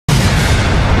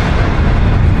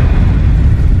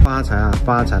发财了，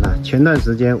发财了！前段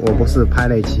时间我不是拍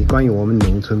了一期关于我们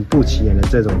农村不起眼的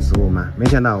这种植物吗？没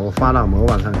想到我发到某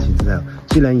网上去之后，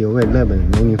竟然有位日本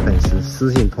农民粉丝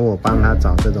私信托我帮他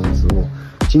找这种植物。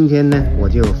今天呢，我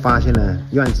就发现了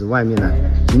院子外面呢，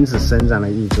仅只生长了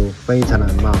一株，非常的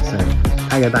茂盛。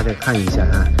拍给大家看一下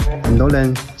哈。很多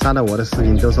人刷到我的视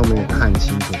频都说没有看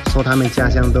清楚，说他们家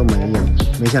乡都没有。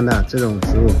没想到这种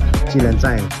植物竟然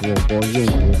在我国用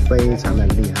途非常的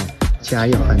厉害。且还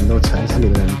有很多城市里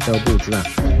的人都不知道，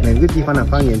每个地方的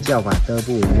方言叫法都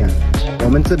不一样。我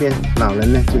们这边老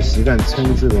人呢就习惯称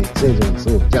之为这种植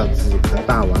物叫止咳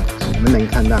大王。我们能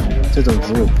看到这种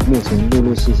植物目前陆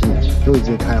陆续续都已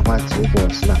经开花结果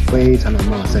实了，非常的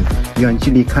茂盛。远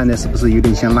距离看的是不是有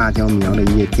点像辣椒苗的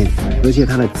叶片？而且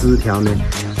它的枝条呢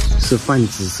是泛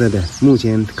紫色的，目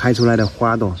前开出来的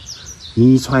花朵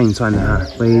一串一串的哈，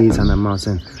非常的茂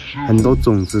盛。很多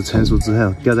种子成熟之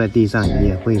后掉在地上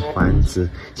也会繁殖，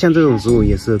像这种植物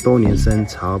也是多年生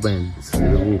草本植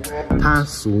物，它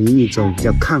属于一种比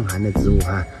较抗寒的植物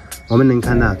哈。我们能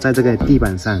看到在这个地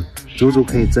板上足足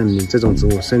可以证明这种植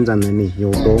物生长能力有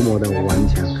多么的顽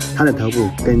强，它的头部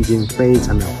根茎非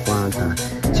常的发达。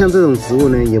像这种植物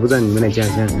呢，也不知道你们的家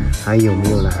乡还有没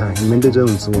有了哈？你们对这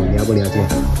种植物了不了解？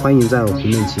欢迎在我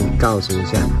评论区告诉一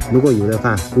下，如果有的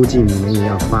话，估计你们也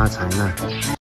要发财了。